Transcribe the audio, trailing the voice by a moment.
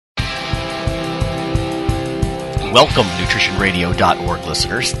Welcome, nutritionradio.org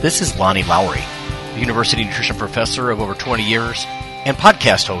listeners. This is Lonnie Lowry, the University Nutrition Professor of over 20 years and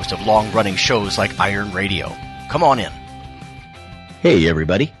podcast host of long-running shows like Iron Radio. Come on in. Hey,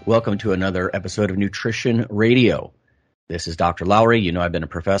 everybody. Welcome to another episode of Nutrition Radio. This is Dr. Lowry. You know, I've been a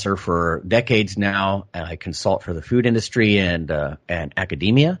professor for decades now, and I consult for the food industry and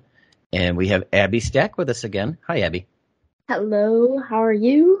academia. And we have Abbie Stack with us again. Hi, Abbie. Hello. How are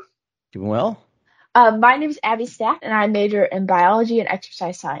you? Doing well? My name is Abbie Stack, and I major in biology and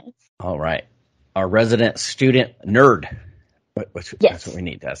exercise science. All right. Our resident student nerd. Yes. That's what we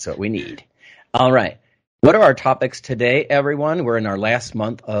need. That's what we need. All right. What are our topics today, everyone? We're in our last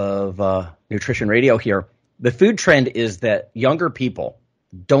month of Nutrition Radio here. The food trend is that younger people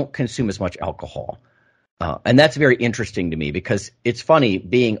don't consume as much alcohol. And that's very interesting to me because it's funny,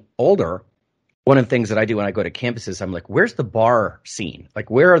 being older, one of the things that I do when I go to campuses, I'm like, where's the bar scene? Like,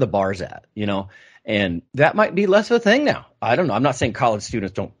 where are the bars at? You know, and that might be less of a thing now. I don't know. I'm not saying college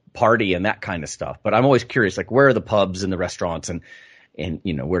students don't party and that kind of stuff, but I'm always curious, like, where are the pubs and the restaurants and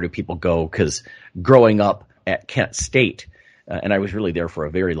you know, where do people go? Because growing up at Kent State, and I was really there for a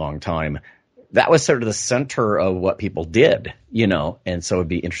very long time, that was sort of the center of what people did, you know, and so it'd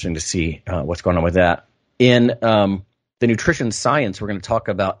be interesting to see what's going on with that. In the nutrition science, we're going to talk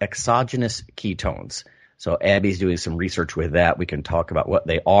about exogenous ketones. So Abbie's doing some research with that. We can talk about what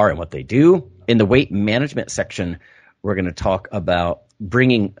they are and what they do. In the weight management section, we're going to talk about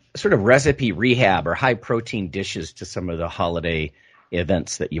bringing sort of recipe rehab or high protein dishes to some of the holiday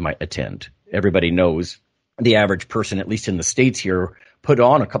events that you might attend. Everybody knows the average person, at least in the States here, put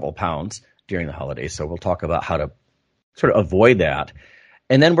on a couple of pounds during the holidays. So we'll talk about how to sort of avoid that.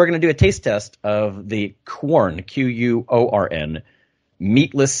 And then we're going to do a taste test of the Quorn, Q-U-O-R-N,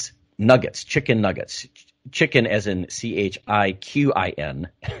 meatless nuggets, chicken nuggets. Chicken as in C-H-I-Q-I-N,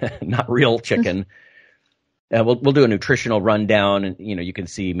 not real chicken. We'll do a nutritional rundown, and you know, you can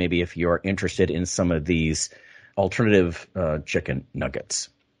see maybe if you're interested in some of these alternative chicken nuggets.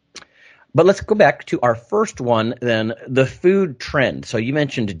 But let's go back to our first one, then, the food trend. So you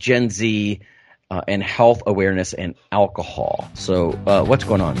mentioned Gen Z and health awareness and alcohol. So what's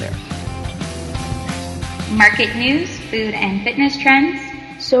going on there? Market news, food and fitness trends.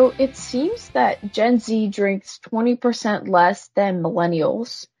 So it seems that Gen Z drinks 20% less than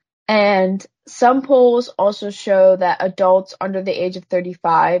millennials. And some polls also show that adults under the age of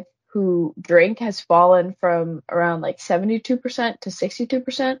 35 who drink has fallen from around like 72% to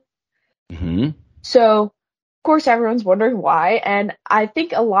 62%. Mm-hmm. So, of course, everyone's wondering why. And I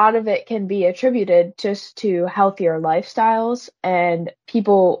think a lot of it can be attributed just to healthier lifestyles and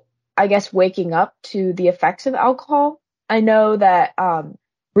people, I guess, waking up to the effects of alcohol. I know that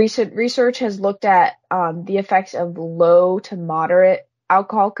recent research has looked at the effects of low to moderate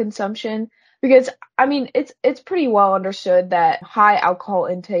alcohol consumption, because I mean it's pretty well understood that high alcohol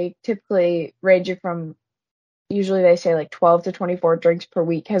intake, typically ranging from, usually they say like 12 to 24 drinks per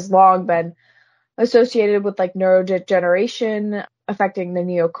week, has long been associated with like neurodegeneration, affecting the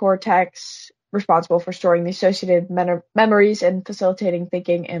neocortex, responsible for storing the associated memories and facilitating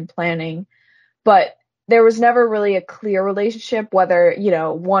thinking and planning. But there was never really a clear relationship whether, you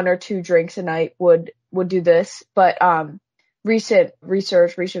know, one or two drinks a night would do this. But recent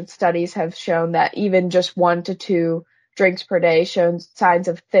studies have shown that even just 1 to 2 drinks per day shows signs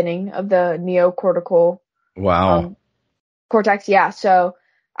of thinning of the neocortical cortex. Yeah. So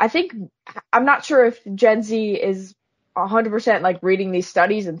I think, I'm not sure if Gen Z is 100% like reading these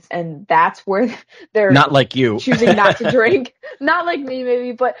studies and that's where they're not like you choosing not to drink. Not like me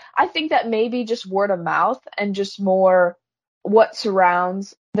maybe, but I think that maybe just word of mouth and just more what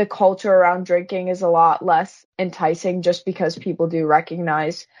surrounds the culture around drinking is a lot less enticing, just because people do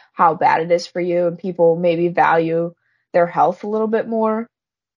recognize how bad it is for you and people maybe value their health a little bit more.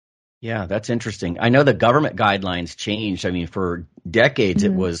 Yeah, that's interesting. I know the government guidelines changed. I mean, for decades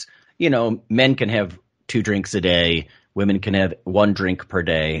it was, you know, men can have 2 drinks a day, women can have 1 drink per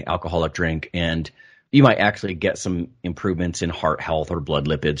day, alcoholic drink, and you might actually get some improvements in heart health or blood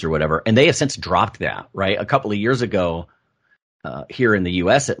lipids or whatever. And they have since dropped that, right? A couple of years ago, here in the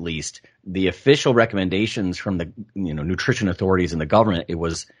U.S. at least, the official recommendations from the nutrition authorities and the government, it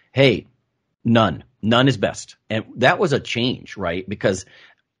was, hey, none is best. And that was a change, right? Because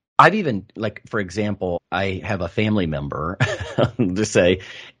I've even, like, for example, I have a family member, to say,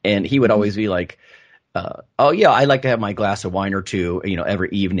 and he would always be like, oh, yeah, I like to have my glass of wine or two, you know, every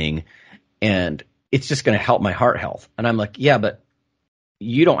evening, and it's just going to help my heart health. And I'm like, yeah, but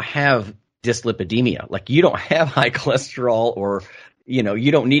you don't have dyslipidemia. Like, you don't have high cholesterol or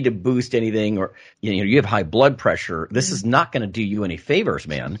You don't need to boost anything, or you have high blood pressure. This is not going to do you any favors,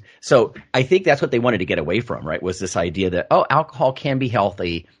 man. So I think that's what they wanted to get away from, right? Was this idea that, alcohol can be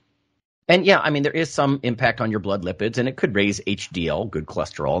healthy. And yeah, I mean, there is some impact on your blood lipids, and it could raise HDL, good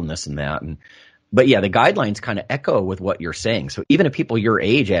cholesterol, and this and that. But yeah, the guidelines kind of echo with what you're saying. So even if people your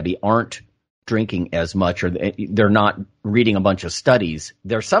age, Abbie, aren't drinking as much, or they're not reading a bunch of studies,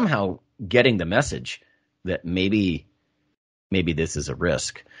 they're somehow getting the message that maybe this is a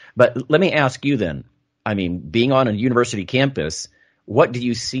risk. But let me ask you then, I mean, being on a university campus, what do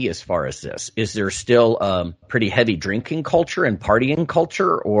you see as far as this? Is there still a pretty heavy drinking culture and partying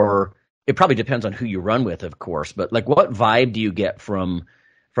culture, or it probably depends on who you run with, of course, but like what vibe do you get from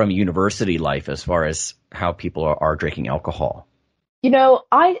university life as far as how people are drinking alcohol?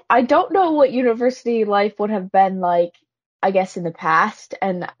 I don't know what university life would have been like, I guess, in the past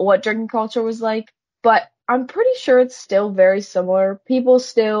and what drinking culture was like, but I'm pretty sure it's still very similar. People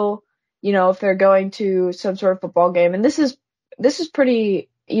still, if they're going to some sort of football game, and this is pretty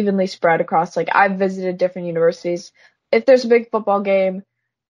evenly spread across, like, I've visited different universities. If there's a big football game,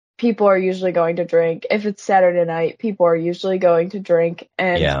 people are usually going to drink. If it's Saturday night, people are usually going to drink.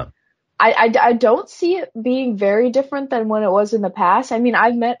 And yeah. I don't see it being very different than when it was in the past. I mean,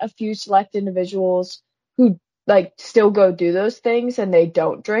 I've met a few select individuals who like still go do those things and they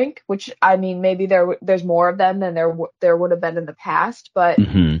don't drink, which, I mean, maybe there's more of them than there would have been in the past, but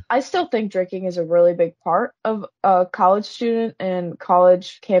I still think drinking is a really big part of a college student and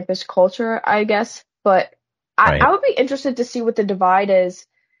college campus culture, I guess. But I would be interested to see what the divide is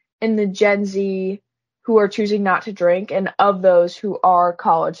in the Gen Z who are choosing not to drink, and of those who are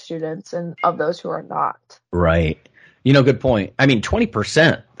college students and of those who are not. Right. Good point. I mean,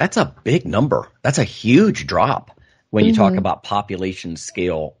 20%, that's a big number. That's a huge drop when you talk about population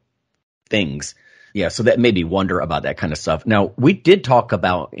scale things. Yeah, so that made me wonder about that kind of stuff. Now, we did talk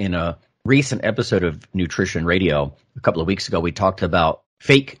about in a recent episode of Nutrition Radio a couple of weeks ago, we talked about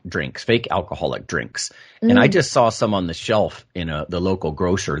fake drinks, fake alcoholic drinks. And I just saw some on the shelf in the local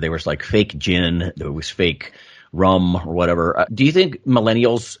grocer. There was like fake gin, there was fake rum or whatever. Do you think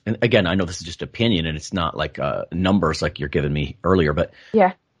millennials, and again, I know this is just opinion and it's not like numbers like you're giving me earlier, but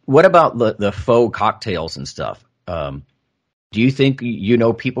yeah, what about the faux cocktails and stuff? Do you think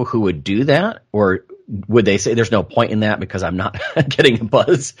people who would do that, or would they say there's no point in that because I'm not getting a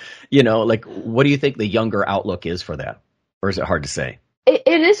buzz? Like, what do you think the younger outlook is for that? Or is it hard to say?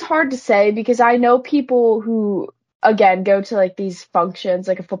 It is hard to say because I know people who, again, go to like these functions,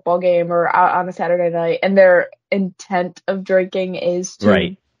 like a football game or out on a Saturday night, and their intent of drinking is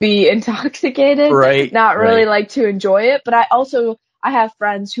to be intoxicated, not really like to enjoy it. But I have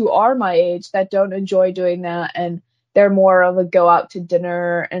friends who are my age that don't enjoy doing that, and they're more of a go out to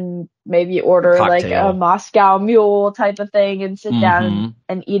dinner and maybe order like a Moscow Mule type of thing and sit down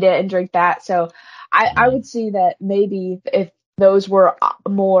and eat it and drink that. So I would see that maybe if those were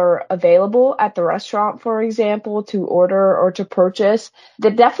more available at the restaurant, for example, to order or to purchase,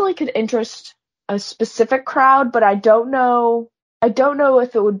 that definitely could interest a specific crowd, but I don't know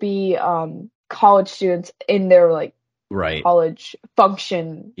if it would be college students in their like college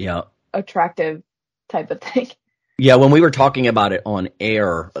function attractive type of thing. Yeah, when we were talking about it on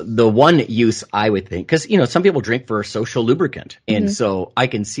air, the one use I would think, because some people drink for a social lubricant, and so I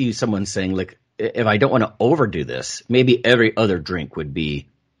can see someone saying, like, if I don't want to overdo this, maybe every other drink would be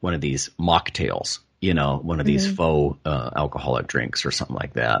one of these mocktails, one of these faux alcoholic drinks or something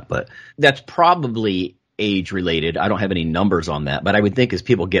like that. But that's probably age related. I don't have any numbers on that, but I would think as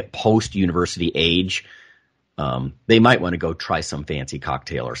people get post-university age, they might want to go try some fancy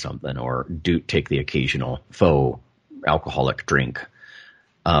cocktail or something, or take the occasional faux alcoholic drink.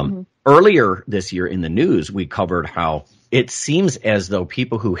 Earlier this year in the news, we covered how it seems as though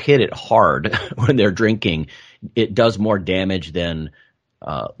people who hit it hard when they're drinking, it does more damage than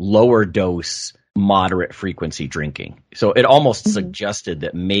lower dose, moderate frequency drinking. So it almost suggested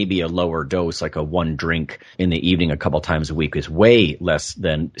that maybe a lower dose, like a one drink in the evening a couple times a week, is way less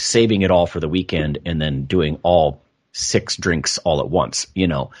than saving it all for the weekend and then doing all 6 drinks all at once,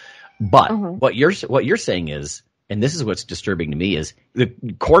 But what you're saying is, and this is what's disturbing to me, is the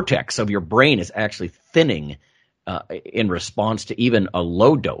cortex of your brain is actually thinning in response to even a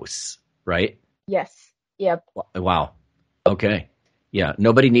low dose, right? Yes. Yep. Wow. Okay. Yeah.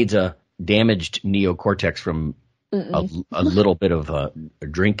 Nobody needs a damaged neocortex from a little bit of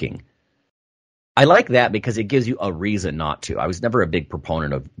drinking. I like that because it gives you a reason not to. I was never a big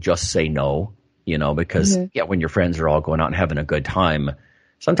proponent of just say no, because when your friends are all going out and having a good time,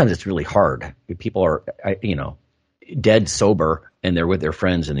 sometimes it's really hard. People are, dead sober and they're with their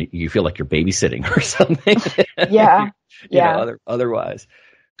friends and you feel like you're babysitting or something. Yeah. Yeah. Otherwise.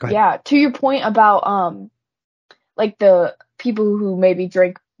 Go ahead. Yeah. To your point about like the people who maybe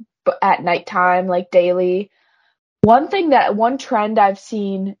drink at nighttime, like daily. One trend I've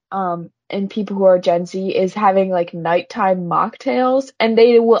seen in people who are Gen Z is having like nighttime mocktails, and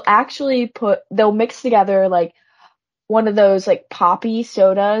they will actually they'll mix together like one of those like poppy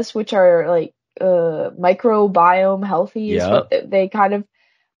sodas, which are like microbiome healthy is what Yep. they kind of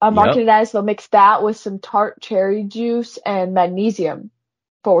market it as. They'll mix that with some tart cherry juice and magnesium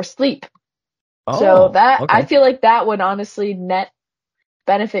for sleep. So Oh, that I okay. feel like that would honestly net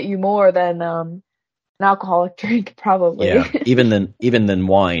benefit you more than an alcoholic drink, probably. Yeah. Even than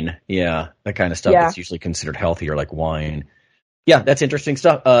wine. Yeah. That kind of stuff Yeah. that's usually considered healthier, like wine. Yeah, that's interesting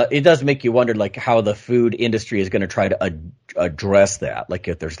stuff. It does make you wonder, like, how the food industry is going to try to address that. Like,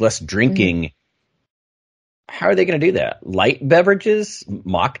 if there's less drinking, how are they going to do that? Light beverages,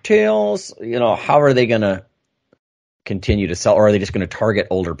 mocktails, how are they going to continue to sell, or are they just going to target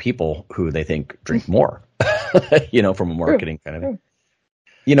older people who they think drink more, from a marketing kind of thing?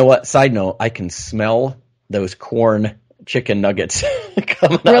 You know what? Side note, I can smell those corn chicken nuggets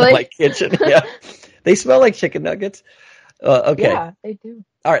coming out of my kitchen. Yeah, they smell like chicken nuggets. Okay. Yeah, they do.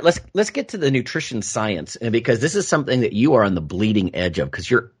 All right, let's get to the nutrition science, and because this is something that you are on the bleeding edge of, because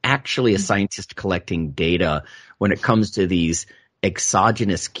you're actually a scientist collecting data when it comes to these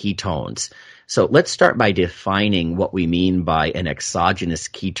exogenous ketones. So let's start by defining what we mean by an exogenous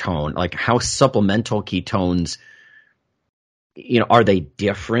ketone, like how supplemental ketones, are they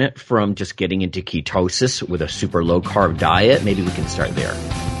different from just getting into ketosis with a super low carb diet? Maybe we can start there.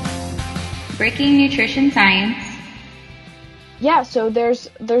 Breaking nutrition science. Yeah, so there's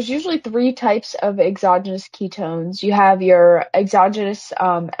usually three types of exogenous ketones. You have your exogenous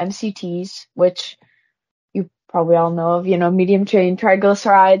MCTs, which you probably all know of, medium chain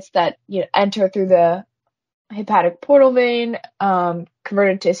triglycerides that enter through the hepatic portal vein,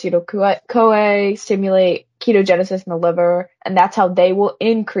 converted to acetyl-CoA, stimulate ketogenesis in the liver, and that's how they will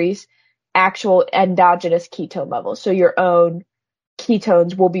increase actual endogenous ketone levels. So your own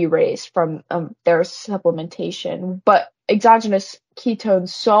ketones will be raised from their supplementation. But exogenous ketone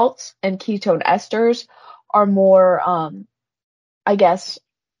salts and ketone esters are more, I guess,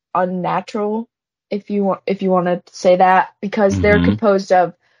 unnatural, if you want to say that, because they're composed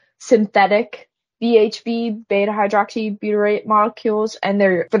of synthetic BHB, beta hydroxybutyrate molecules, and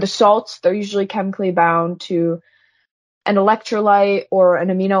for the salts, they're usually chemically bound to an electrolyte or an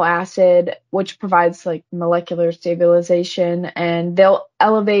amino acid, which provides like molecular stabilization, and they'll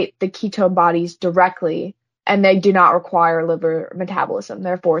elevate the ketone bodies directly, and they do not require liver metabolism.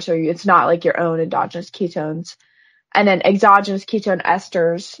 Therefore, so it's not like your own endogenous ketones. And then exogenous ketone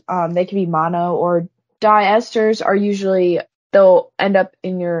esters, they can be mono or diesters, are usually, they'll end up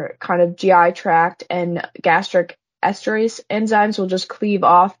in your kind of GI tract, and gastric esterase enzymes will just cleave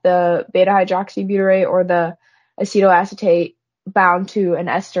off the beta hydroxybutyrate or the acetoacetate bound to an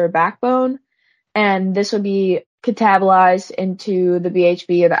ester backbone, and this will be catabolized into the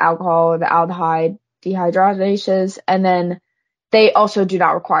BHB or the alcohol or the aldehyde dehydrogenases, and then they also do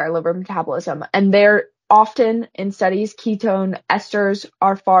not require liver metabolism. And they're often in studies, ketone esters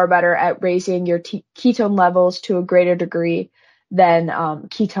are far better at raising your ketone levels to a greater degree than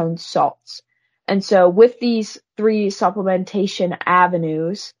ketone salts. And so with these three supplementation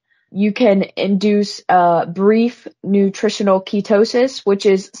avenues, you can induce brief nutritional ketosis, which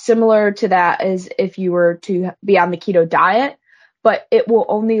is similar to that as if you were to be on the keto diet, but it will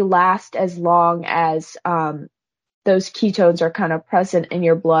only last as long as those ketones are kind of present in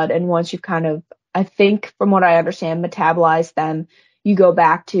your blood. And once you've kind of, I think from what I understand, metabolize them, you go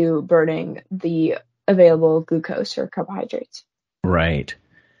back to burning the available glucose or carbohydrates. Right.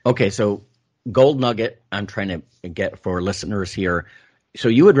 Okay, so gold nugget I'm trying to get for listeners here. So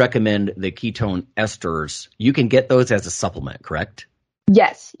you would recommend the ketone esters. You can get those as a supplement, correct?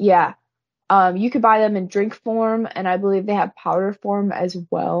 Yes, yeah. You could buy them in drink form, and I believe they have powder form as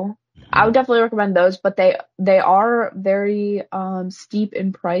well. I would definitely recommend those, but they are very steep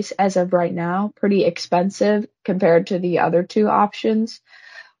in price as of right now, pretty expensive compared to the other two options.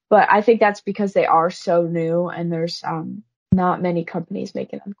 But I think that's because they are so new, and there's not many companies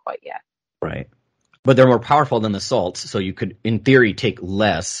making them quite yet. Right. But they're more powerful than the salts, so you could, in theory, take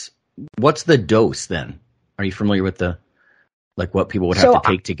less. What's the dose then? Are you familiar with what people would have to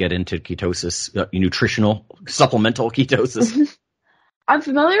take to get into ketosis, nutritional, supplemental ketosis? I'm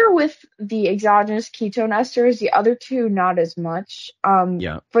familiar with the exogenous ketone esters. The other two, not as much.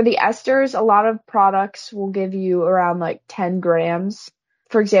 For the esters, a lot of products will give you around like 10 grams.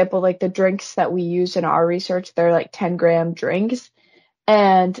 For example, like the drinks that we use in our research, they're like 10-gram drinks.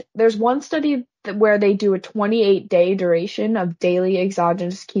 And there's one study where they do a 28-day duration of daily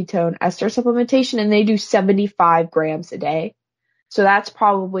exogenous ketone ester supplementation, and they do 75 grams a day. So that's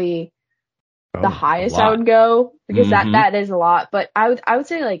probably the highest I would go, because that is a lot. But I would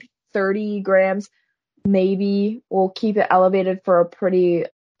say like 30 grams maybe will keep it elevated for a pretty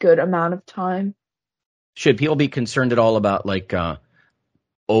good amount of time. Should people be concerned at all about like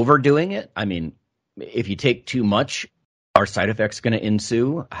overdoing it? I mean, if you take too much, are side effects going to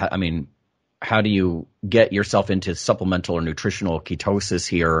ensue? I mean, how do you get yourself into supplemental or nutritional ketosis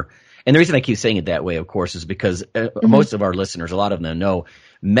here? And the reason I keep saying it that way, of course, is because most of our listeners, a lot of them know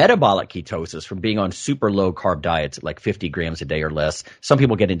metabolic ketosis from being on super low carb diets at like 50 grams a day or less. Some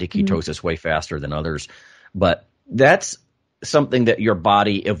people get into ketosis way faster than others, but that's something that your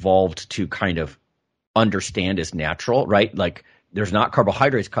body evolved to kind of understand is natural, right? Like there's not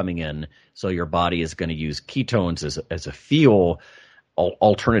carbohydrates coming in, so your body is going to use ketones as a fuel,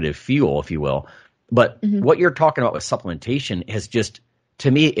 alternative fuel, if you will. But what you're talking about with supplementation has just, to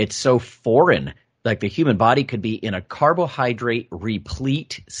me, it's so foreign. Like the human body could be in a carbohydrate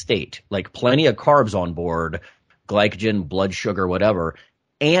replete state, like plenty of carbs on board, glycogen, blood sugar, whatever,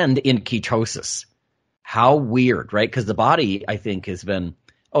 and in ketosis. How weird, right? Because the body, I think, has been,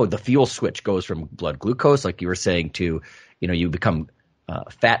 the fuel switch goes from blood glucose, like you were saying, to, you become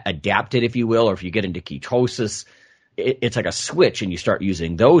fat adapted, if you will, or if you get into ketosis, it's like a switch and you start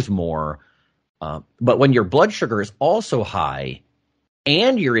using those more. But when your blood sugar is also high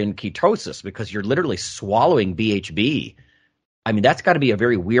and you're in ketosis because you're literally swallowing BHB, I mean, that's got to be a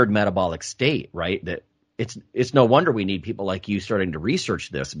very weird metabolic state, right? That it's no wonder we need people like you starting to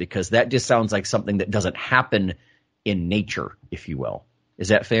research this, because that just sounds like something that doesn't happen in nature, if you will. Is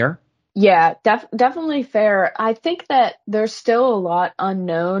that fair? Yeah, definitely fair. I think that there's still a lot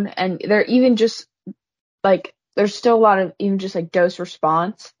unknown, and there's still a lot of even just like dose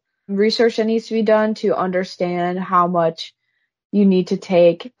response research that needs to be done to understand how much you need to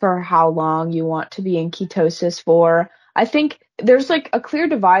take for how long you want to be in ketosis for. I think there's like a clear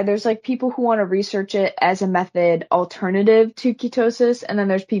divide. There's like people who want to research it as a method alternative to ketosis, and then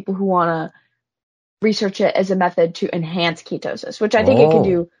there's people who want to research it as a method to enhance ketosis, which I think it can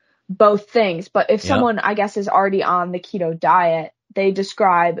do both things. But if someone, I guess, is already on the keto diet, they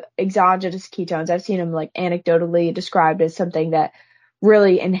describe exogenous ketones. I've seen them like anecdotally described as something that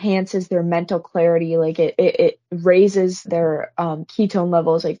really enhances their mental clarity. Like it raises their ketone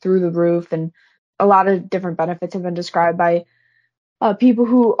levels like through the roof, and a lot of different benefits have been described by people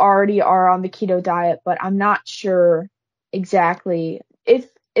who already are on the keto diet. But I'm not sure exactly if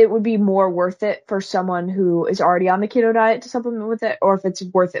it would be more worth it for someone who is already on the keto diet to supplement with it, or if it's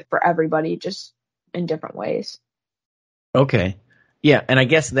worth it for everybody, just in different ways. Okay. Yeah. And I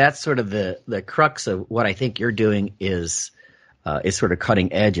guess that's sort of the crux of what I think you're doing is sort of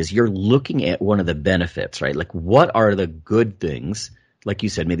cutting edge, is you're looking at one of the benefits, right? Like what are the good things? Like you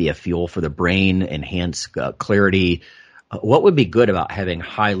said, maybe a fuel for the brain, enhance clarity. What would be good about having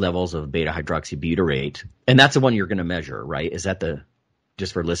high levels of beta hydroxybutyrate? And that's the one you're going to measure, right? Is that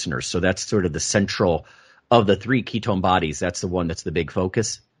just for listeners? So that's sort of the central of the three ketone bodies. That's the one that's the big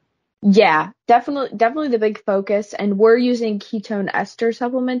focus. Yeah, definitely the big focus. And we're using ketone ester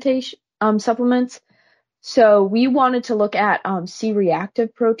supplements. So we wanted to look at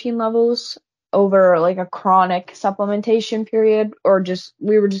C-reactive protein levels over like a chronic supplementation period, or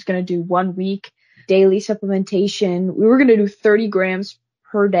we were just going to do 1 week daily supplementation. We were going to do 30 grams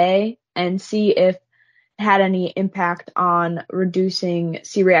per day and see if it had any impact on reducing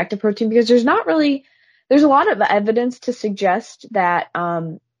C-reactive protein, because there's a lot of evidence to suggest that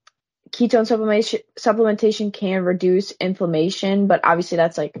ketone supplementation can reduce inflammation, but obviously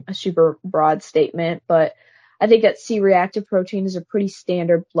that's like a super broad statement. But I think that C-reactive protein is a pretty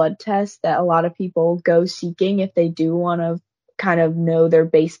standard blood test that a lot of people go seeking if they do want to kind of know their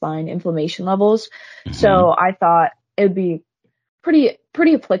baseline inflammation levels. Mm-hmm. So I thought it would be pretty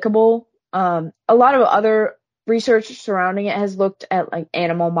applicable. A lot of other research surrounding it has looked at like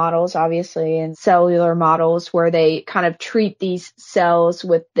animal models, obviously, and cellular models where they kind of treat these cells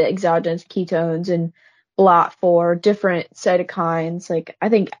with the exogenous ketones and blot for different cytokines. Like I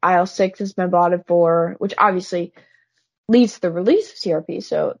think IL-6 has been blotted for, which obviously leads to the release of CRP.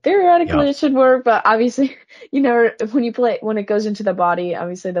 So theoretically it should work, but obviously, when it goes into the body,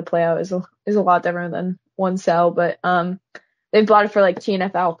 obviously the play out is a lot different than one cell. But they've blotted for like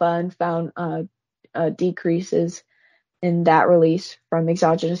TNF alpha and found decreases in that release from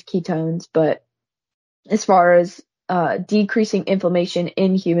exogenous ketones. But as far as decreasing inflammation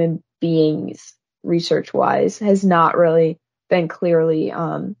in human beings, research-wise, has not really been clearly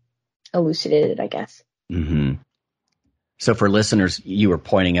elucidated, I guess. Mm-hmm. So for listeners, you were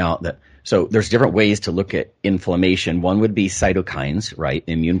pointing out that So there's different ways to look at inflammation. One would be cytokines, right?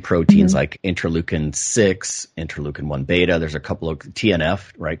 Immune proteins like interleukin 6, interleukin 1 beta. There's a couple of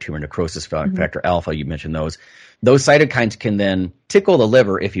TNF, right? Tumor necrosis factor alpha. You mentioned those. Those cytokines can then tickle the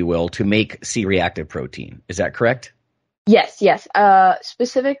liver, if you will, to make C-reactive protein. Is that correct? Yes.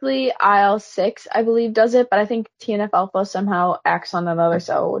 Specifically IL-6, I believe, does it, but I think TNF-alpha somehow acts on another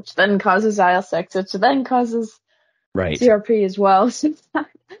cell, which then causes IL-6, which then causes CRP as well.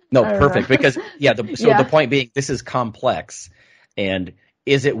 No, perfect. Because the point being, this is complex, and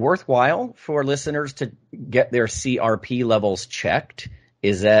is it worthwhile for listeners to get their CRP levels checked?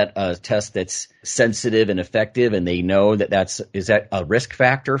 Is that a test that's sensitive and effective, and they know that is that a risk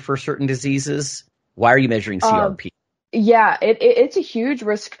factor for certain diseases? Why are you measuring CRP? Yeah, it's a huge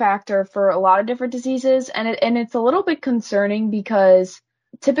risk factor for a lot of different diseases, and it's a little bit concerning because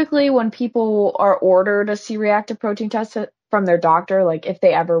typically when people are ordered a C-reactive protein test from their doctor, like if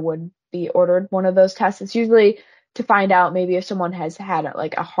they ever would be ordered one of those tests, it's usually to find out maybe if someone has had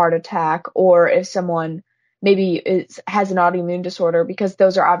like a heart attack, or if someone maybe has an autoimmune disorder, because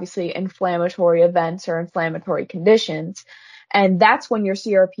those are obviously inflammatory events or inflammatory conditions. And that's when your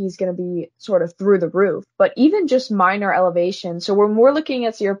CRP is going to be sort of through the roof. But even just minor elevation. So when we're looking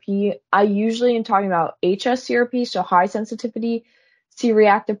at CRP, I usually am talking about HS-CRP, so high sensitivity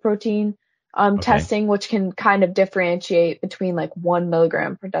C-reactive protein testing, which can kind of differentiate between like 1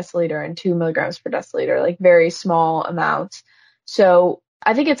 milligram per deciliter and 2 milligrams per deciliter, like very small amounts. So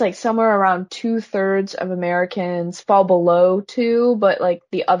I think it's like somewhere around 2/3 of Americans fall below 2, but like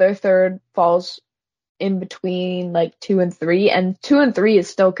the other third falls in between like 2 and 3, and 2 and 3 is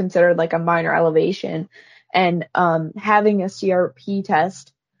still considered like a minor elevation. And having a CRP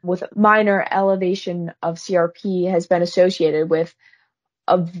test with minor elevation of CRP has been associated with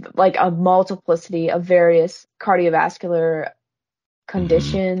a multiplicity of various cardiovascular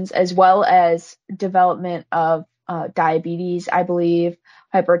conditions, as well as development of diabetes, I believe,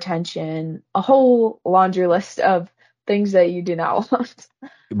 hypertension, a whole laundry list of things that you do not want.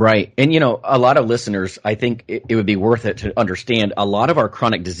 Right. And, a lot of listeners, I think it would be worth it to understand a lot of our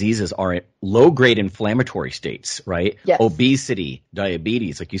chronic diseases are in low-grade inflammatory states, right? Yes. Obesity,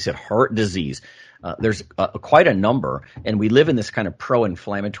 diabetes, like you said, heart disease. There's quite a number, and we live in this kind of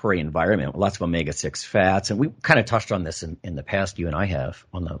pro-inflammatory environment with lots of omega-6 fats. And we kind of touched on this in the past, you and I have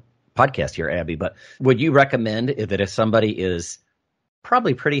on the podcast here, Abbie. But would you recommend that if somebody is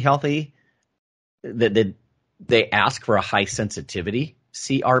probably pretty healthy, that they ask for a high sensitivity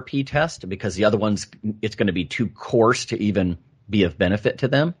CRP test, because the other ones, it's going to be too coarse to even be of benefit to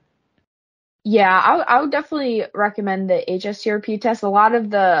them? Yeah, I would definitely recommend the HS-CRP test. A lot of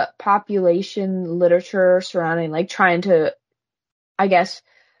the population literature surrounding like trying to, I guess,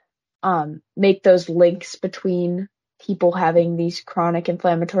 make those links between people having these chronic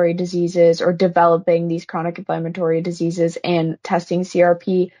inflammatory diseases or developing these chronic inflammatory diseases and testing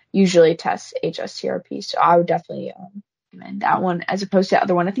CRP usually tests HS-CRP. So I would definitely recommend that one as opposed to the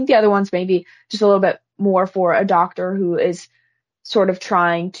other one. I think the other one's maybe just a little bit more for a doctor who is sort of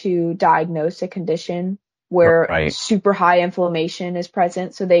trying to diagnose a condition where super high inflammation is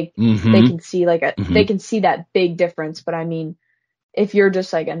present, so they can see like they can see that big difference. But I mean, if you're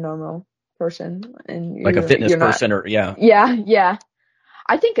just like a normal person and you're, like a fitness person, not, or yeah,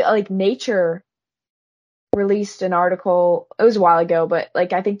 I think like Nature released an article, it was a while ago, but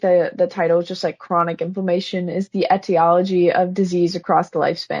like I think the title was just like chronic inflammation is the etiology of disease across the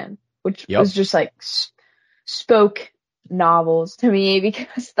lifespan, which was just like spoke novels to me,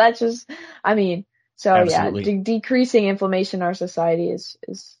 because that's just, I mean, so absolutely. Decreasing inflammation in our society is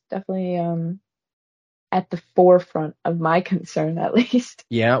definitely at the forefront of my concern, at least.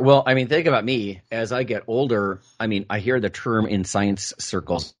 Yeah, well, I mean, think about me as I get older. I mean, I hear the term in science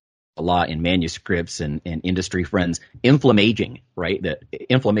circles a lot in manuscripts and industry friends, inflammaging, right? That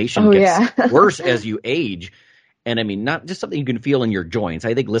inflammation gets worse as you age. And I mean, not just something you can feel in your joints.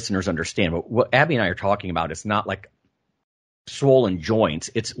 I think listeners understand, but what Abbie and I are talking about is not like swollen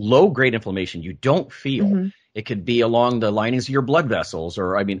joints. It's low-grade inflammation you don't feel. It could be along the linings of your blood vessels,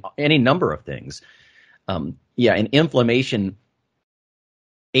 or I mean, any number of things. And inflammaging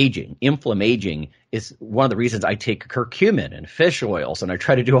is one of the reasons I take curcumin and fish oils, and I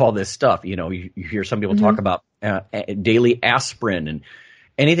try to do all this stuff. You hear some people talk about daily aspirin and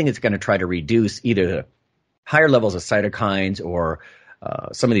anything that's going to try to reduce either the higher levels of cytokines or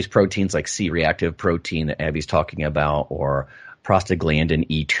some of these proteins like C-reactive protein that Abbie's talking about, or prostaglandin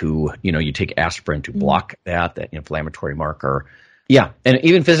E2. You take aspirin to block that inflammatory marker. Yeah, and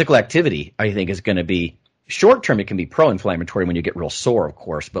even physical activity, I think, is going to be short-term. It can be pro-inflammatory when you get real sore, of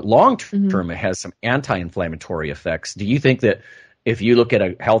course, but long-term it has some anti-inflammatory effects. Do you think that if you look at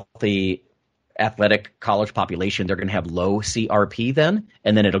a healthy athletic college population, they're going to have low CRP then,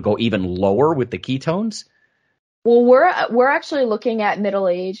 and then it'll go even lower with the ketones? Well, we're actually looking at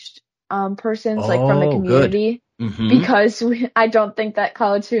middle-aged persons, like from the community, because I don't think that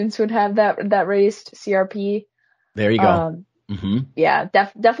college students would have that raised CRP. There you go. Yeah,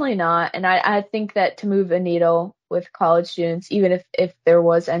 definitely not. And I think that to move a needle with college students, even if there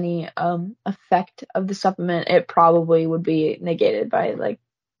was any effect of the supplement, it probably would be negated by like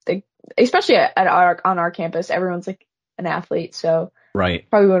especially on our campus, everyone's like an athlete, so probably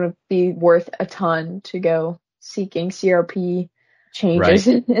wouldn't be worth a ton to go seeking CRP changes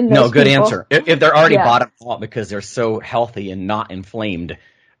in those No, good people. answer. If they're already bottomed out because they're so healthy and not inflamed,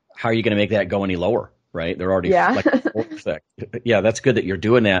 how are you going to make that go any lower? Right? They're already Yeah, that's good that you're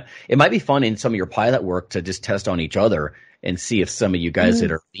doing that. It might be fun in some of your pilot work to just test on each other and see if some of you guys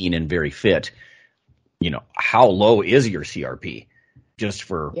that are lean and very fit, how low is your CRP? Just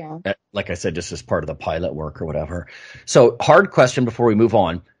for, like I said, just as part of the pilot work or whatever. So, hard question before we move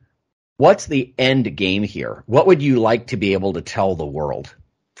on. What's the end game here? What would you like to be able to tell the world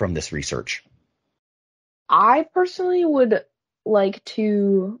from this research? I personally would like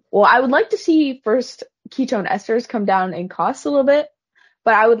to, I would like to see first ketone esters come down in cost a little bit,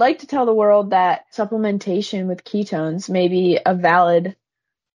 but I would like to tell the world that supplementation with ketones may be a valid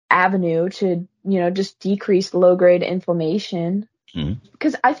avenue to, just decrease low-grade inflammation.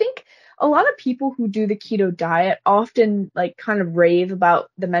 Because I think a lot of people who do the keto diet often like kind of rave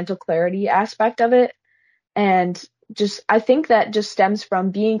about the mental clarity aspect of it. And I think that just stems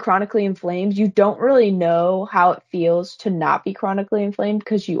from being chronically inflamed. You don't really know how it feels to not be chronically inflamed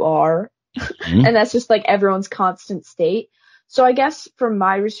because you are. And that's just like everyone's constant state. So I guess from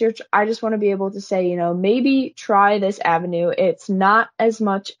my research, I just want to be able to say, maybe try this avenue. It's not as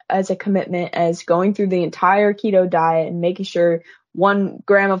much as a commitment as going through the entire keto diet and making sure 1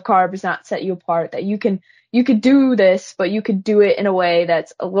 gram of carb does not set you apart, that you could do this, but you could do it in a way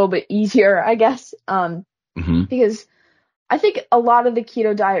that's a little bit easier, I guess. Because I think a lot of the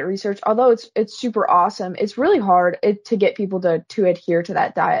keto diet research, although it's super awesome, it's really hard to get people to adhere to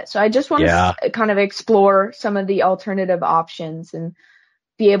that diet. So I just want to kind of explore some of the alternative options and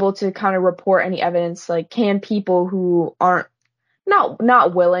be able to kind of report any evidence. Like, can people who aren't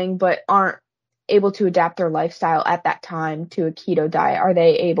not willing, but aren't able to adapt their lifestyle at that time to a keto diet, are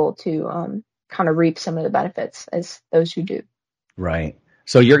they able to kind of reap some of the benefits as those who do? Right.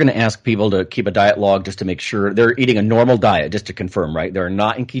 So you're going to ask people to keep a diet log just to make sure they're eating a normal diet, just to confirm, right? They're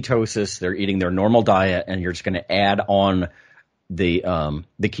not in ketosis. They're eating their normal diet, and you're just going to add on the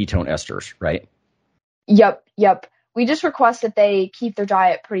ketone esters, right? Yep. We just request that they keep their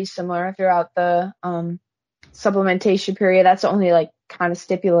diet pretty similar throughout the supplementation period. That's the only like kind of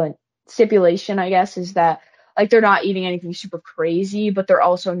stipulation, I guess, is that like they're not eating anything super crazy, but they're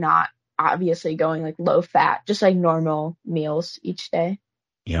also not obviously going like low fat, just like normal meals each day.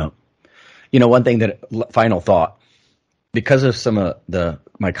 Yeah. One thing final thought, because of some of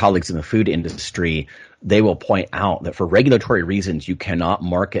my colleagues in the food industry, they will point out that for regulatory reasons, you cannot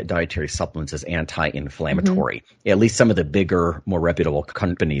market dietary supplements as anti-inflammatory. At least some of the bigger, more reputable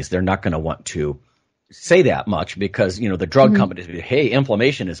companies, they're not going to want to say that much because, the drug companies, hey,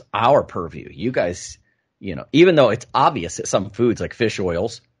 inflammation is our purview. You guys, even though it's obvious that some foods like fish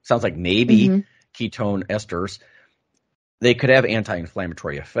oils, sounds like maybe ketone esters, they could have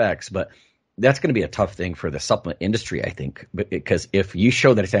anti-inflammatory effects, but that's going to be a tough thing for the supplement industry, I think, because if you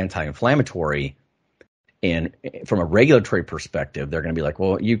show that it's anti-inflammatory and from a regulatory perspective, they're going to be like,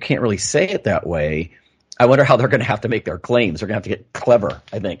 well, you can't really say it that way. I wonder how they're going to have to make their claims. They're going to have to get clever,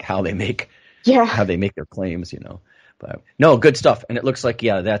 I think, how they make their claims, But no, good stuff. And it looks like,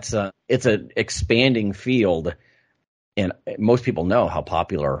 that's it's an expanding field. And most people know how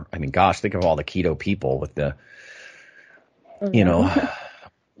popular, think of all the keto people with the,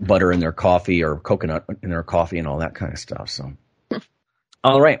 butter in their coffee or coconut in their coffee and all that kind of stuff. So,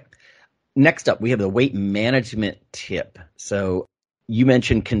 all right. Next up, we have the weight management tip. So you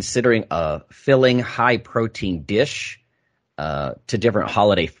mentioned considering a filling high protein dish to different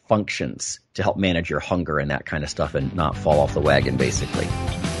holiday functions to help manage your hunger and that kind of stuff and not fall off the wagon, basically.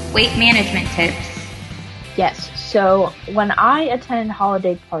 Weight management tips. Yes. So when I attend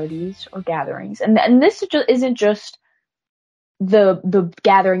holiday parties or gatherings, and this isn't just the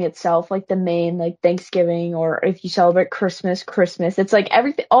gathering itself, like the main, like Thanksgiving, or if you celebrate Christmas, it's like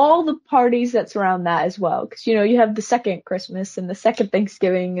everything, all the parties that surround that as well. Because, you have the second Christmas and the second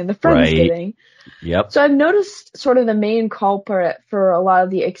Thanksgiving and the Right. Friendsgiving. Yep. So I've noticed sort of the main culprit for a lot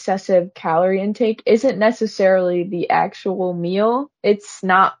of the excessive calorie intake isn't necessarily the actual meal. It's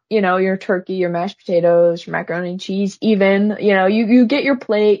not, your turkey, your mashed potatoes, your macaroni and cheese, even, you get your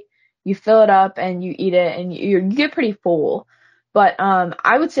plate, you fill it up and you eat it, and you get pretty full. But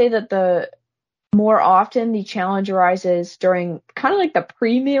I would say that the more often the challenge arises during kind of like the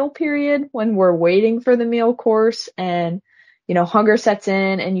pre-meal period, when we're waiting for the meal course and, hunger sets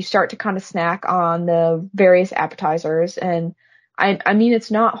in and you start to kind of snack on the various appetizers. And I mean,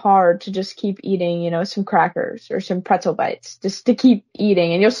 it's not hard to just keep eating, some crackers or some pretzel bites, just to keep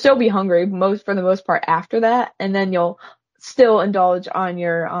eating, and you'll still be hungry for the most part after that. And then you'll still indulge on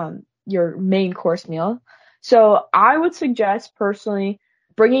your main course meal. So I would suggest personally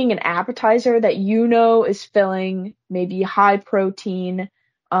bringing an appetizer that is filling, maybe high protein,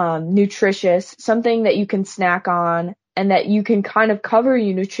 nutritious, something that you can snack on and that you can kind of cover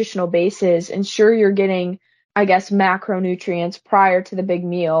your nutritional bases, ensure you're getting, I guess, macronutrients prior to the big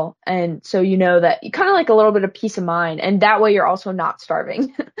meal. And so that you kind of like a little bit of peace of mind, and that way you're also not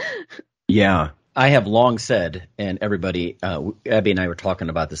starving. Yeah. I have long said, and everybody, Abbie and I were talking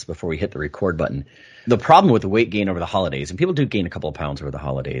about this before we hit the record button, the problem with the weight gain over the holidays, and people do gain a couple of pounds over the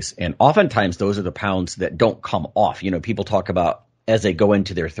holidays, and oftentimes those are the pounds that don't come off. People talk about as they go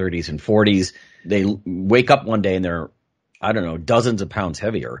into their 30s and 40s, they wake up one day and they're, I don't know, dozens of pounds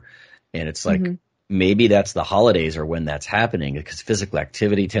heavier. And it's like, maybe that's the holidays or when that's happening, because physical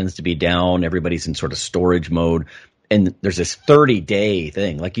activity tends to be down. Everybody's in sort of storage mode. And there's this 30-day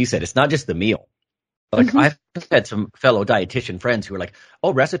thing. Like you said, it's not just the meal. Like I've had some fellow dietitian friends who are like,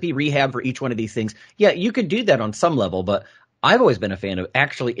 oh, recipe rehab for each one of these things. Yeah, you could do that on some level, but I've always been a fan of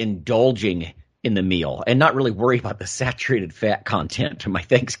actually indulging in the meal and not really worry about the saturated fat content to my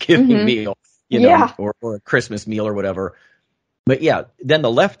Thanksgiving meal, or a Christmas meal or whatever. But yeah, then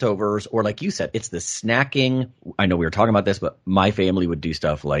the leftovers, or like you said, it's the snacking. I know we were talking about this, but my family would do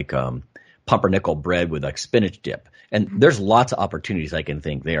stuff like pumpernickel bread with like spinach dip. And there's lots of opportunities I can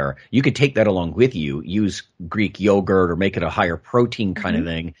think there. You could take that along with you, use Greek yogurt or make it a higher protein kind of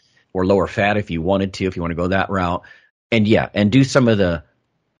thing, or lower fat if you wanted to, if you want to go that route. And yeah, and do some of the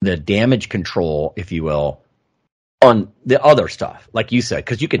damage control, if you will, on the other stuff, like you said,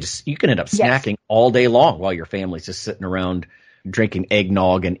 because you can end up snacking all day long while your family's just sitting around drinking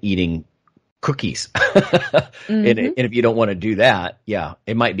eggnog and eating cookies. And if you don't want to do that, yeah,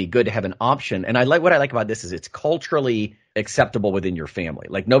 it might be good to have an option. And what I like about this is it's culturally acceptable within your family.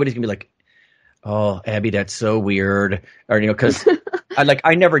 Like nobody's gonna be like, oh, Abbie, that's so weird. Or, because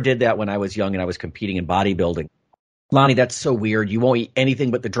I never did that when I was young and I was competing in bodybuilding. Lonnie, that's so weird. You won't eat anything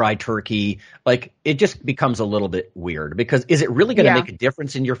but the dry turkey. Like, it just becomes a little bit weird, because is it really going to make a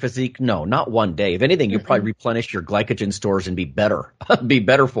difference in your physique? No, not one day. If anything, you'll probably replenish your glycogen stores and be better,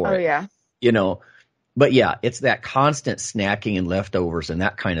 for it. Oh, yeah. But yeah, it's that constant snacking and leftovers and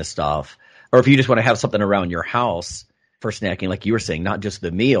that kind of stuff. Or if you just want to have something around your house for snacking, like you were saying, not just the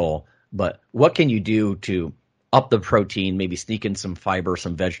meal, but what can you do to up the protein, maybe sneak in some fiber,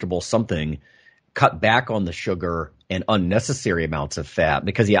 some vegetables, something, cut back on the sugar and unnecessary amounts of fat.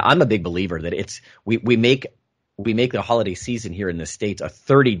 Because yeah, I'm a big believer that we make the holiday season here in the States a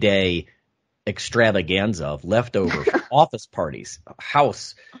 30-day extravaganza of leftovers, office parties,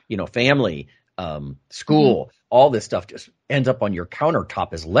 house, family, school, all this stuff just ends up on your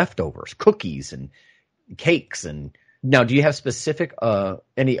countertop as leftovers, cookies and cakes. And now, do you have specific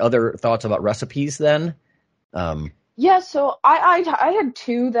any other thoughts about recipes then? Yeah, so I had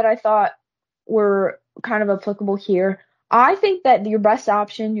two that I thought were kind of applicable here. I think that your best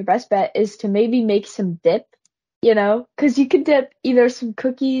option, your best bet, is to maybe make some dip, because you could dip either some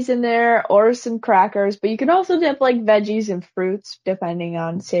cookies in there or some crackers, but you can also dip like veggies and fruits, depending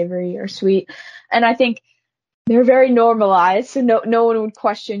on savory or sweet. And I think they're very normalized, so no one would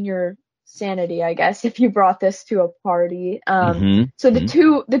question your sanity, I guess, if you brought this to a party. So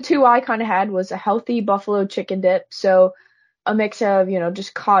the two I kind of had was a healthy buffalo chicken dip. So a mix of,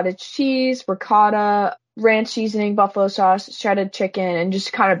 just cottage cheese, ricotta, ranch seasoning, buffalo sauce, shredded chicken, and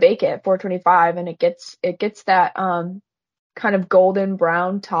just kind of bake it at 425. And it gets that kind of golden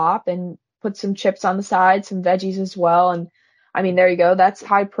brown top, and put some chips on the side, some veggies as well. And I mean, there you go. That's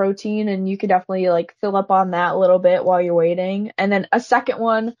high protein, and you could definitely like fill up on that a little bit while you're waiting. And then a second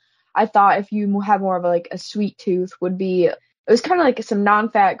one, I thought if you have more of a sweet tooth, would be, it was kind of like some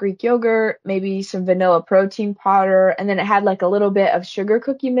non-fat Greek yogurt, maybe some vanilla protein powder, and then it had like a little bit of sugar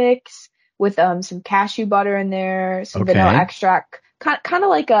cookie mix with some cashew butter in there, some Okay. vanilla extract, kind of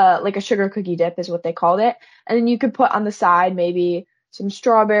like a sugar cookie dip is what they called it. And then you could put on the side maybe some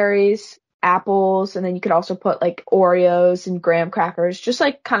strawberries, apples, and then you could also put like Oreos and graham crackers, just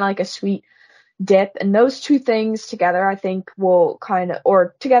like kind of like a sweet dip. And those two things together, I think will kind of,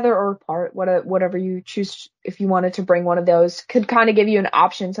 or together or apart, whatever you choose, if you wanted to bring one of those, could kind of give you an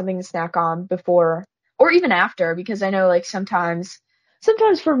option, something to snack on before or even after, because I know like sometimes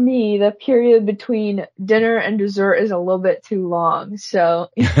for me, the period between dinner and dessert is a little bit too long. So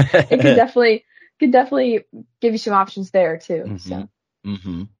it could definitely give you some options there too. Mm-hmm. So.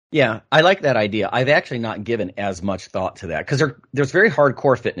 Mm-hmm. Yeah, I like that idea. I've actually not given as much thought to that because there's very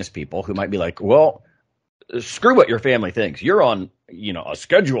hardcore fitness people who might be like, well, screw what your family thinks. You're on, a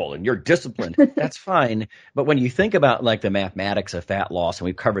schedule and you're disciplined. That's fine. But when you think about like the mathematics of fat loss, and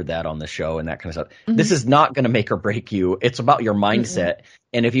we've covered that on the show and that kind of stuff, this is not going to make or break you. It's about your mindset.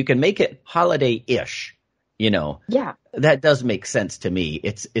 And if you can make it holiday-ish, Yeah. that does make sense to me.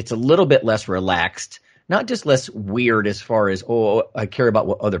 It's a little bit less relaxed. Not just less weird as far as, I care about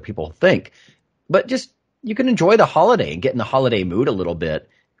what other people think, but just you can enjoy the holiday and get in the holiday mood a little bit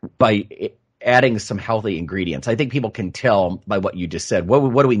by adding some healthy ingredients. I think people can tell by what you just said.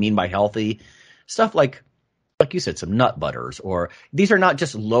 What do we mean by healthy? Stuff like you said, some nut butters, or these are not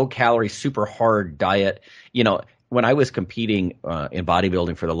just low calorie, super hard diet. When I was competing in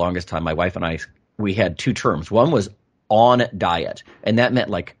bodybuilding for the longest time, my wife and I, we had two terms. One was on diet, and that meant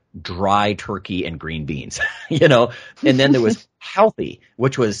like dry turkey and green beans, and then there was healthy,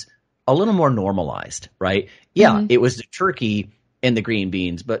 which was a little more normalized, right? Yeah, It was the turkey and the green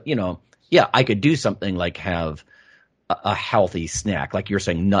beans, but I could do something like have a healthy snack, like you're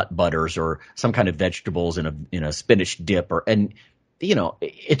saying, nut butters or some kind of vegetables in a spinach dip,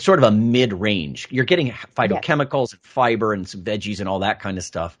 it's sort of a mid-range. You're getting phytochemicals and fiber and some veggies and all that kind of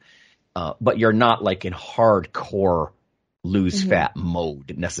stuff, but you're not like in hardcore lose fat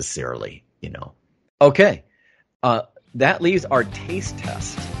mode necessarily, Okay. That leaves our taste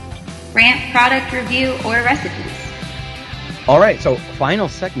test. Rant, product review, or recipes. All right. So final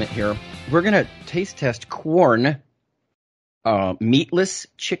segment here. We're going to taste test Quorn meatless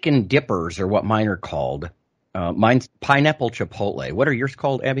chicken dippers, or what mine are called. Mine's pineapple chipotle. What are yours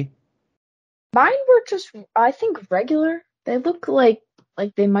called, Abbie? Mine were just, I think, regular. They look like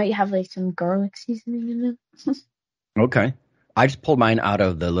they might have like some garlic seasoning in them. Okay. I just pulled mine out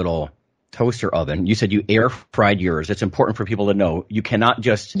of the little toaster oven. You said you air fried yours. It's important for people to know you cannot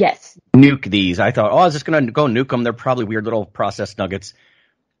just nuke these. I thought, I was just going to go nuke them. They're probably weird little processed nuggets.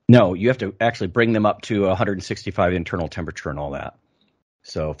 No, you have to actually bring them up to 165 internal temperature and all that.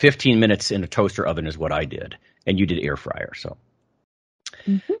 So 15 minutes in a toaster oven is what I did. And you did air fryer. So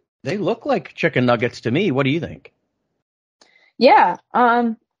they look like chicken nuggets to me. What do you think? Yeah.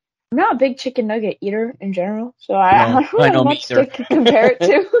 I'm not a big chicken nugget eater in general, so I don't have much to compare it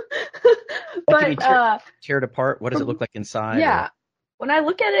to. But tear it apart. What does it look like inside? Yeah. When I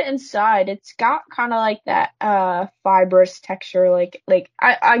look at it inside, it's got kind of like that fibrous texture. Like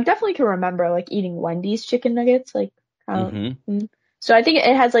I definitely can remember like eating Wendy's chicken nuggets. Like so I think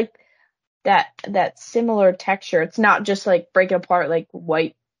it has like that similar texture. It's not just like break it apart like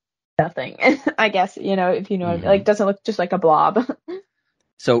white nothing. I guess if you know like doesn't look just like a blob.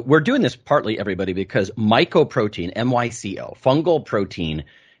 So we're doing this partly, everybody, because Myco-Protein, MYCO, fungal protein,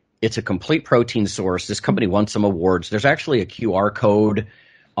 it's a complete protein source. This company won some awards. There's actually a QR code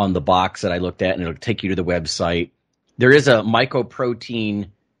on the box that I looked at, and it'll take you to the website. There is a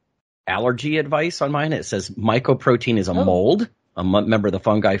Myco-Protein allergy advice on mine. It says Myco-Protein is a mold, a member of the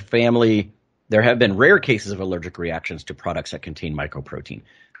fungi family. There have been rare cases of allergic reactions to products that contain Myco-Protein.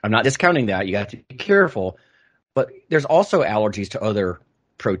 I'm not discounting that. You have to be careful. But there's also allergies to other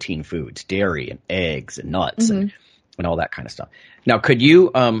protein foods, dairy and eggs and nuts and all that kind of stuff. Now, can you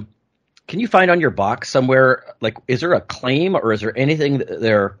find on your box somewhere, like, is there a claim or is there anything that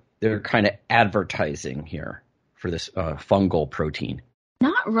they're kind of advertising here for this fungal protein?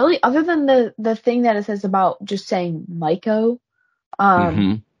 Not really, other than the thing that it says about just saying myco.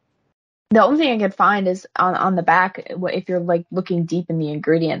 The only thing I could find is on the back if you're like looking deep in the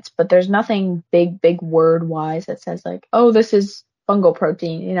ingredients, but there's nothing big word wise that says like, oh, this is fungal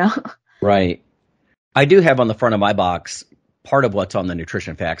protein, Right. I do have on the front of my box part of what's on the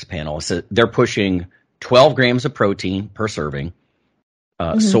nutrition facts panel. So they're pushing 12 grams of protein per serving,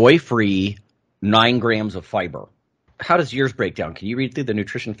 soy-free, 9 grams of fiber. How does yours break down? Can you read through the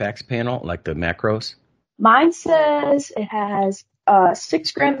nutrition facts panel, like the macros? Mine says it has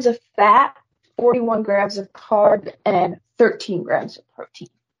 6 grams of fat, 41 grams of carb, and 13 grams of protein.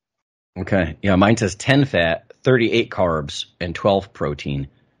 Okay. Yeah, mine says 10 fat, 38 carbs, and 12 protein.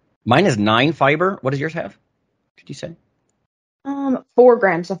 Mine is 9 fiber. What does yours have? Did you say? 4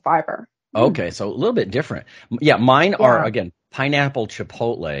 grams of fiber. Okay, so a little bit different. Yeah, mine are, again, pineapple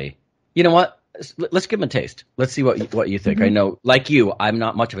chipotle. You know what? Let's give them a taste. Let's see what you think. I know, like you, I'm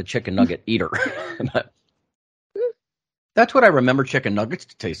not much of a chicken nugget eater. But that's what I remember chicken nuggets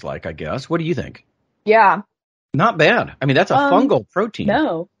to taste like, I guess. What do you think? Yeah. Not bad. I mean, that's a fungal protein.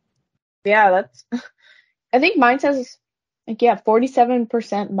 No. Yeah, that's... I think mine says, 47%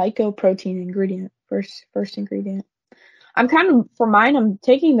 Myco-Protein ingredient. First ingredient. For mine, I'm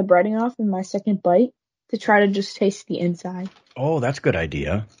taking the breading off in my second bite to try to just taste the inside. Oh, that's a good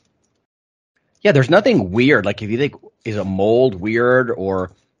idea. Yeah, there's nothing weird. Like if you think, is a mold weird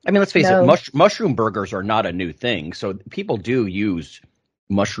or, I mean, let's face it, mushroom burgers are not a new thing. So people do use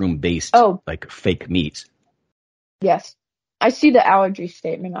mushroom-based, like fake meats. Yes. I see the allergy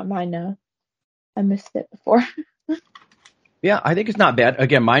statement on mine now. I missed it before. Yeah, I think it's not bad.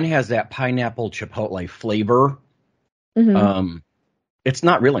 Again, mine has that pineapple chipotle flavor. It's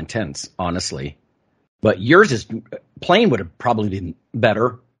not real intense, honestly. But yours is plain would have probably been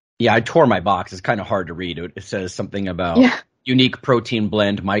better. Yeah, I tore my box. It's kind of hard to read. It says something about unique protein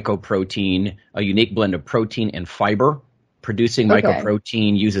blend, Myco-Protein, a unique blend of protein and fiber. Producing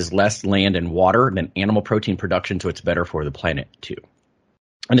Myco-Protein uses less land and water than animal protein production, so it's better for the planet too.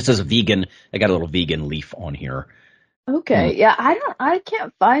 And it says vegan. I got a little vegan leaf on here. Okay, yeah, I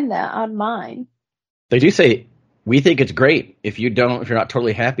can't find that on mine. They do say, we think it's great. If you're not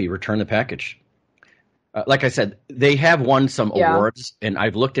totally happy, return the package. Like I said, they have won some awards, and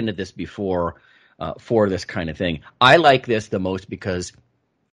I've looked into this before for this kind of thing. I like this the most because,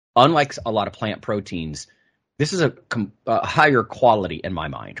 unlike a lot of plant proteins, this is a higher quality in my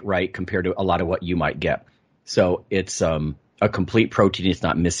mind, right, compared to a lot of what you might get. So it's a complete protein. It's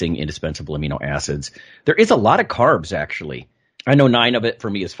not missing indispensable amino acids. There is a lot of carbs, actually. I know 9 of it for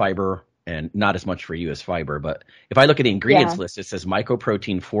me is fiber, and not as much for you as fiber. But if I look at the ingredients list, it says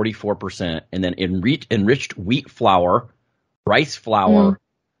Myco-Protein 44%, and then enriched wheat flour, rice flour.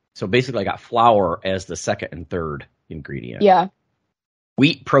 So basically I got flour as the second and third ingredient. Yeah.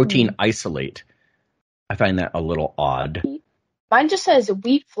 Wheat protein isolate. I find that a little odd. Mine just says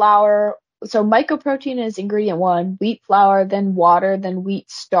wheat flour. So Myco-Protein is ingredient 1, wheat flour, then water, then wheat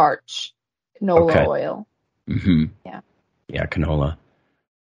starch, canola oil. Yeah. Yeah, canola.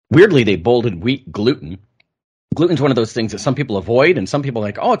 Weirdly, they bolded wheat gluten. Gluten's one of those things that some people avoid, and some people are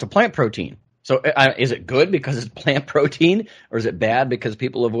like, oh, it's a plant protein. So is it good because it's plant protein, or is it bad because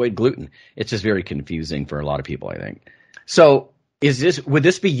people avoid gluten? It's just very confusing for a lot of people, I think. So would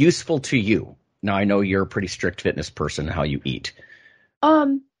this be useful to you? Now, I know you're a pretty strict fitness person, how you eat.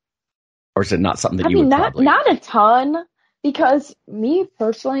 Or is it not something that you would probably... Not a ton, because me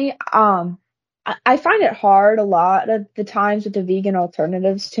personally, I find it hard a lot of the times with the vegan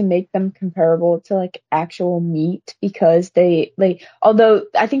alternatives to make them comparable to like actual meat, because although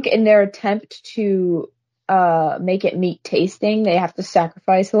I think in their attempt to make it meat tasting, they have to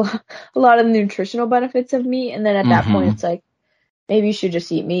sacrifice a lot of the nutritional benefits of meat, and then at that point it's like, maybe you should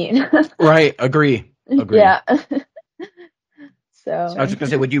just eat meat. Right, agree. Yeah. So I was just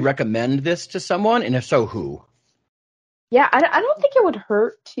gonna say, would you recommend this to someone, and if so, who? Yeah, I don't think it would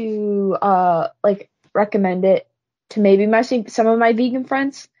hurt to recommend it to maybe some of my vegan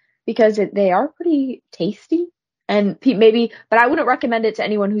friends, because they are pretty tasty, and but I wouldn't recommend it to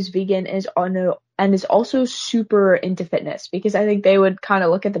anyone who's vegan and is also super into fitness, because I think they would kind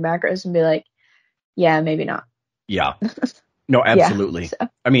of look at the macros and be like, yeah, maybe not. Yeah. No, absolutely. Yeah, so.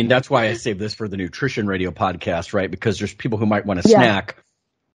 I mean, that's why I saved this for the Nutrition Radio podcast, right? Because there's people who might want to snack.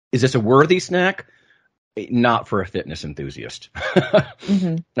 Is this a worthy snack? Not for a fitness enthusiast.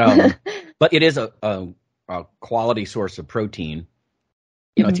 But it is a quality source of protein.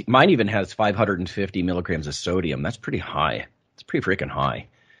 You know, mine even has 550 milligrams of sodium. That's pretty high. It's pretty freaking high.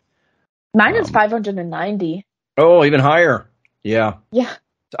 Mine is 590. Oh, even higher. Yeah. Yeah.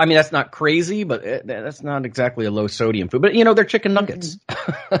 I mean, that's not crazy, but that's not exactly a low sodium food. But, they're chicken nuggets.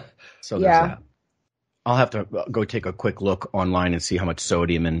 So there's that. I'll have to go take a quick look online and see how much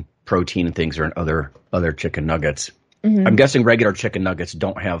sodium and protein and things are in other chicken nuggets. I'm guessing regular chicken nuggets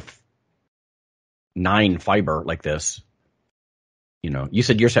don't have 9 fiber like this. You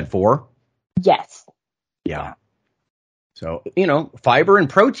said yours had 4? Yes. Yeah. So, fiber and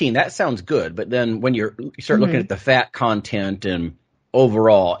protein, that sounds good. But then when you start looking at the fat content and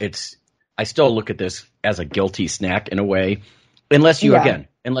overall, I still look at this as a guilty snack in a way, unless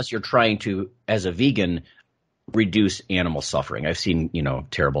you're trying to, as a vegan, reduce animal suffering. I've seen,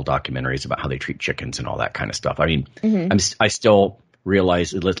 terrible documentaries about how they treat chickens and all that kind of stuff. I mean, I still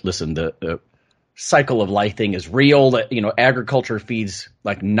realize, listen, the cycle of life thing is real, that, agriculture feeds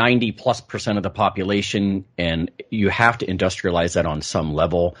like 90+% of the population, and you have to industrialize that on some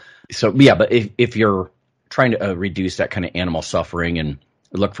level. So yeah, but if you're trying to reduce that kind of animal suffering and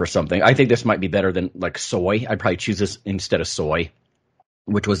look for something, I think this might be better than like soy. I'd probably choose this instead of soy,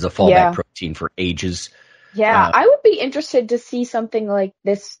 which was the fallback protein for ages. Yeah, I would be interested to see something like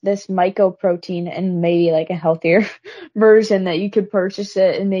this Myco-Protein and maybe like a healthier version that you could purchase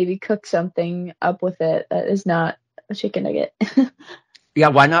it and maybe cook something up with it that is not a chicken nugget. Yeah,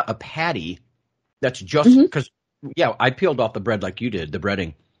 why not a patty that's just because, I peeled off the bread like you did, the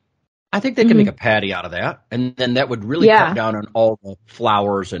breading. I think they can make a patty out of that, and then that would really cut down on all the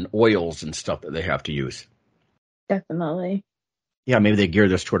flours and oils and stuff that they have to use. Definitely. Yeah, maybe they gear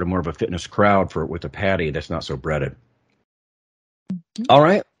this toward a more of a fitness crowd with a patty that's not so breaded. All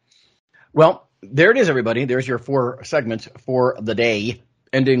right. Well, there it is, everybody. There's your 4 segments for the day,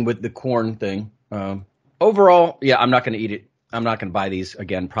 ending with the corn thing. Overall, I'm not going to eat it. I'm not going to buy these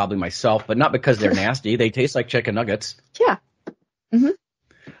again, probably myself, but not because they're nasty. They taste like chicken nuggets. Yeah.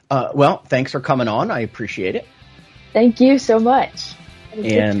 Well, thanks for coming on. I appreciate it. Thank you so much.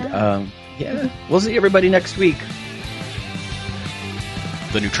 And we'll see everybody next week.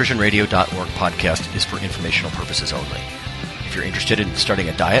 The NutritionRadio.org podcast is for informational purposes only. If you're interested in starting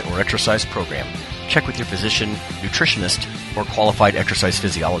a diet or exercise program, check with your physician, nutritionist, or qualified exercise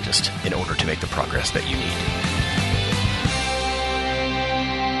physiologist in order to make the progress that you need.